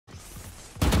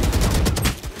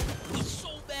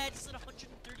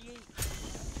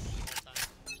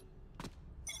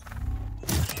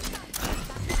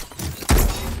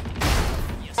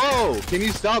No! Can you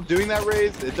stop doing that,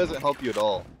 Raze? It doesn't help you at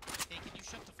all. Hey, can you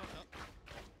shut the fuck up?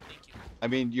 Thank you. I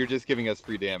mean, you're just giving us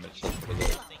free damage. That's what it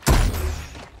is.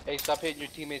 Hey, stop hitting your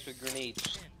teammates with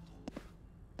grenades.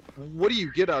 What do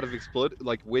you get out of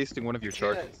wasting one of your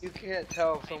charges? You can't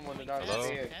tell someone to not Hello?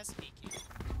 stay.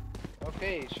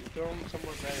 Okay, should throw them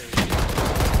somewhere better.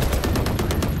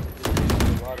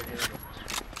 A lot of damage.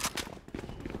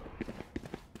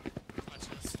 Watch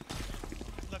this.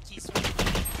 Look, he's swinging.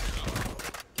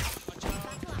 Watch out.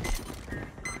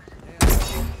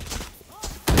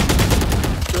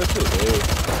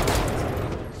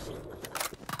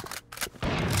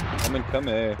 Come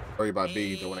here. Sorry about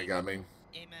B, the one that got me.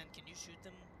 Hey man, can you shoot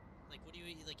them? Like, what do you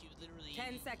literally...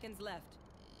 10 seconds left.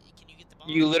 Can you get the bomb?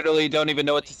 You literally don't even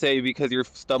know what to say because you're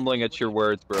stumbling at your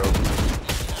words, bro.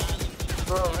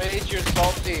 Bro, Rage, you're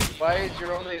salty. Why is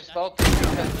your only salty?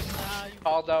 Because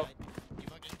called out. You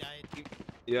fucking died.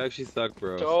 You actually suck,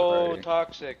 bro. So Sorry.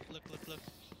 toxic. Look.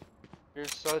 You're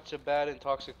such a bad and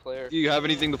toxic player. Do you have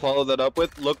anything to follow that up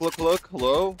with? Look.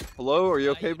 Hello? Hello? Are you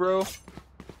okay, bro?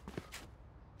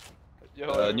 Yo,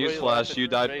 Newsflash, you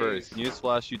died first.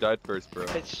 Newsflash, you died first, bro.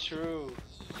 It's true.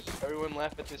 Everyone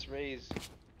laugh at this Raze.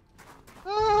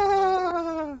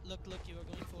 Ah! Look, you are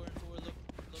going forward.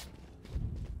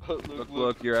 Look.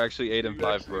 Look, you're actually 8 and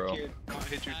 5, bro. You can't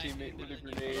hit your teammate with a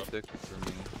grenade.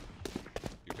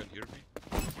 You can hear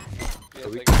me? Yes,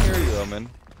 We I can hear you, Omen.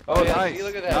 Oh, yeah, nice. see,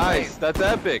 look at that. Nice. That's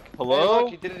epic. Hey, Hello?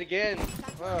 look, he did it again.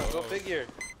 Oh, go figure.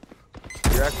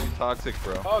 You're actually toxic,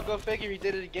 bro. Oh, go figure, he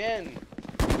did it again.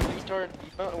 Retard,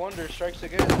 wonder strikes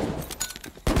again.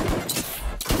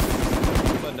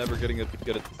 I'm never getting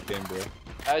good at this game, bro.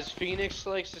 As Phoenix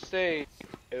likes to say,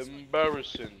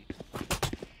 embarrassing.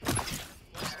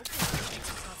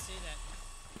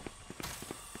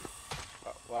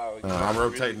 Wow. I'm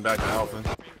rotating back to Alpha.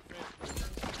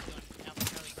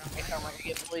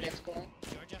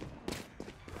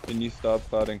 Can you stop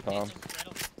clouding comms?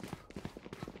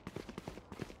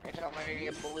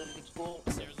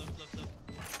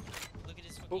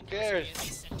 Who cares?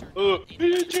 He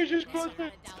didn't change his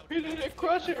crosshair. He didn't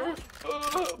crosshair.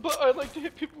 But I like to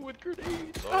hit people with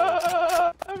grenades.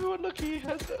 Everyone look, he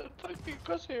has a fucking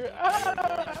crosshair.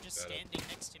 Just standing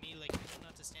next to me, like, you don't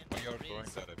have to stand Why there. are throwing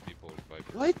that at people,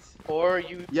 Viper? What? Or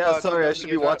you. Yeah, sorry, I should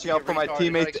be watching out for my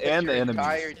teammates and the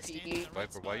enemies.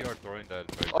 Viper, why you are throwing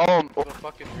that? Viper? Oh, The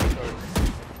fucking retard.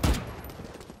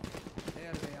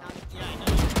 Yeah, I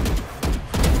know.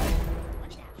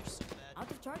 You're so bad.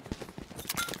 Out of charge.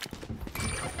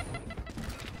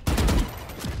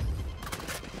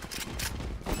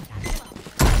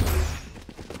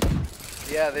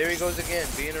 Yeah, there he goes again,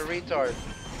 being a retard.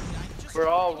 We're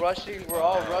all rushing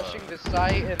the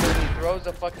site, and then he throws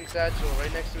a fucking satchel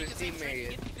right next to his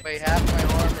teammate. By half my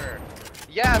armor.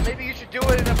 Yeah, maybe you should do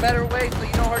it in a better way so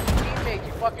you don't hurt your teammate,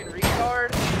 you fucking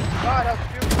retard. God, how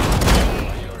stupid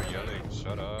You're yelling,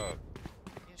 shut up.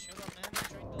 Yeah, shut up, man. I'm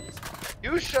trying to listen.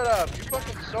 you shut up, you're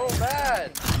fucking so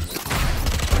bad.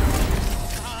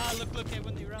 Look, hey,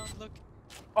 when they round, look.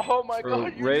 Oh my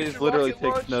god, you Raze used your literally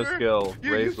rocket takes no launcher? skill.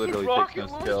 You Raze used the literally takes no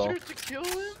rocket skill. launcher to kill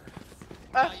him?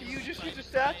 After you just used a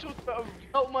satchel to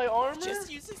melt my armor?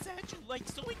 Just use this satchel, like,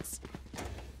 zoinks.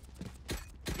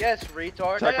 Yes,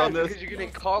 retard. Check Yeah, on this. because you're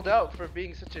getting called out for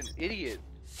being such an idiot.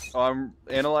 I'm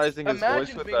analyzing his voice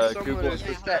Imagine with being someone Google. who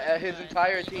thinks that his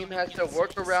entire team has to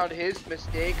work around his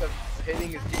mistake of hitting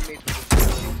his teammates with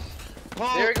his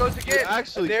bullets. There he goes again.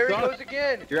 There he goes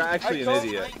again. You're actually an I told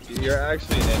idiot. You're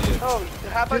actually an idiot. Oh,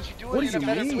 how about you do What it do in a you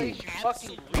better mean? place, you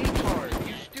fucking retard.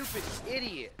 You stupid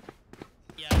idiot.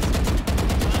 Yeah.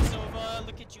 So,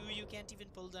 look at you. You can't even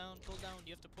pull down.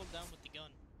 You have to pull down with the gun.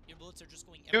 Your bullets are just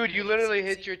going everywhere. Dude, you literally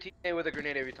hit your teammate with a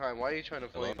grenade every time. Why are you trying to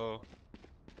flame? Hello?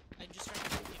 I'm just trying to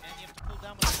help you, man. You have to pull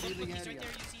down with the gun. Look, he's right there.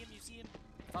 You see him.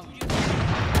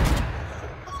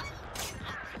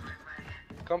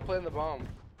 Come play in the bomb.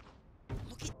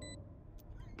 Look at...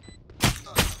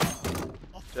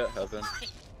 Shit happened.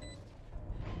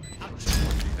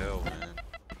 Hell, man.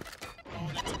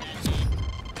 Oh, that's a bad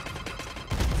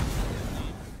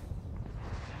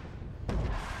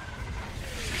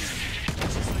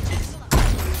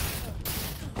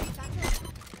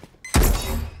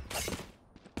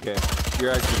Okay,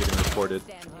 you're actually getting reported.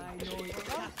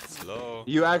 Hello?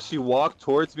 You actually walked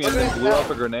towards me and then blew up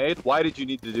a grenade? Why did you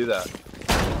need to do that?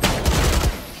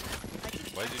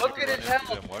 Why did Look you at his run into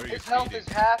health. them? Why are you His health feeding? is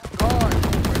half gone.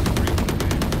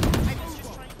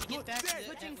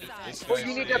 Well,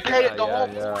 you need to pay it. The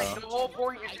whole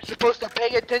point is you're supposed to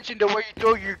pay attention to where you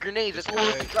throw your grenades. That's what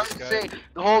I'm trying to say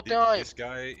the whole time. This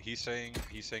guy, he's saying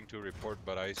to report,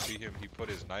 but I see him. He put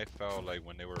his knife out like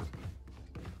when they were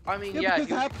I mean, Yeah, yeah, because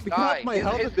he half died. my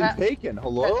health has been taken.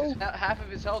 Hello? Half of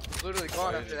his health was literally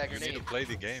gone Why after that you need grenade. to play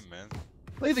the game, man.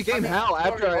 Play the game I mean, how? it's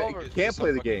After already I over. can't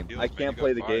play the game. I can't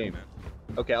play the game.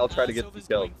 Okay, I'll try to get the Sova's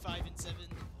kill. going 5 and 7.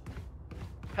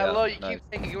 Hello, Yeah, you nice. keep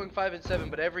thinking going 5 and 7,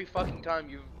 but every fucking time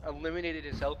you've eliminated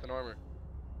his health and armor.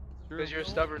 Because you're a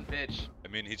stubborn bitch. I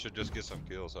mean, he should just get some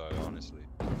kills, honestly.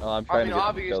 Oh, I'm I trying mean, to get some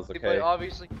obviously, kills, but okay?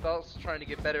 obviously, he's also trying to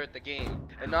get better at the game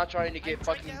and not trying to get I'm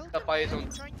trying fucking to help stuff him, by his man. own.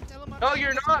 I'm trying to tell him I'm No, right, you're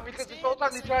he doesn't not, because this whole time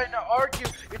understand. you're trying to argue.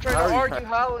 You're trying How to are you argue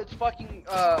how it's fucking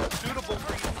suitable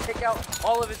for you to take out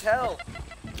all of his health.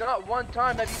 Not one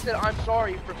time have you said I'm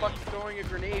sorry for fucking throwing a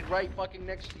grenade right fucking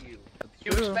next to you.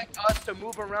 You true. expect us to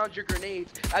move around your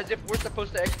grenades as if we're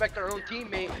supposed to expect our own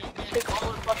teammate to take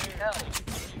all his fucking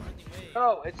health.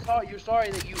 No, you're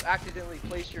sorry that you accidentally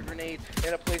placed your grenade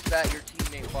in a place that your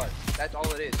teammate was. That's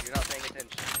all it is. You're not paying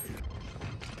attention.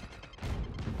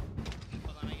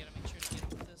 Hold on, I gotta make sure to get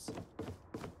with this.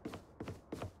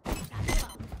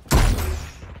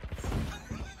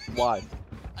 Why?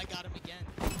 I got him again.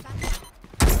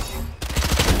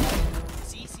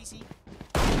 See.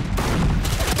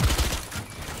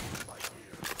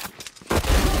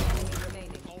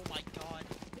 Oh my god.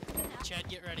 Chad,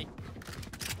 get ready.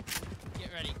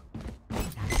 Get ready.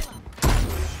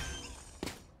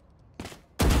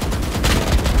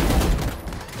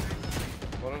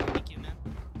 Thank you, man.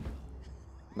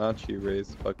 Not you,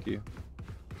 Raze. Fuck you.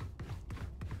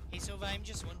 Hey, Sova, I'm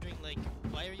just wondering, like,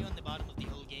 why are you on the bottom of the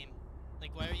whole game?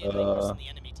 Like, why are you doing worse than the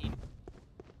enemy team?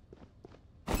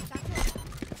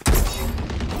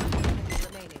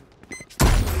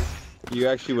 You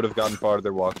actually would have gotten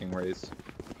farther walking, Raze.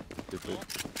 Stupid.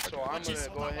 So I'm gonna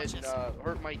go ahead and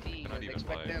hurt my team Not and even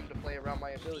expect lying. them to play around my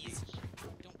abilities. Please, don't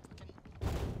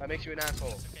fucking... That makes you an asshole.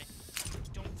 It's okay.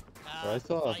 Don't... I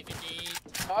saw. 5 and 8.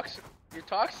 Toxic. You're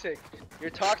toxic. You're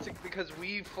toxic because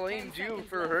we flamed you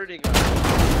for hurting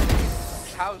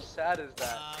us. How sad is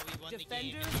that? We won the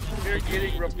game. You're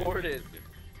getting reported.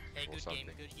 Hey, good game, something.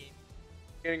 good game.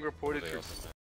 Getting reported They for also, man.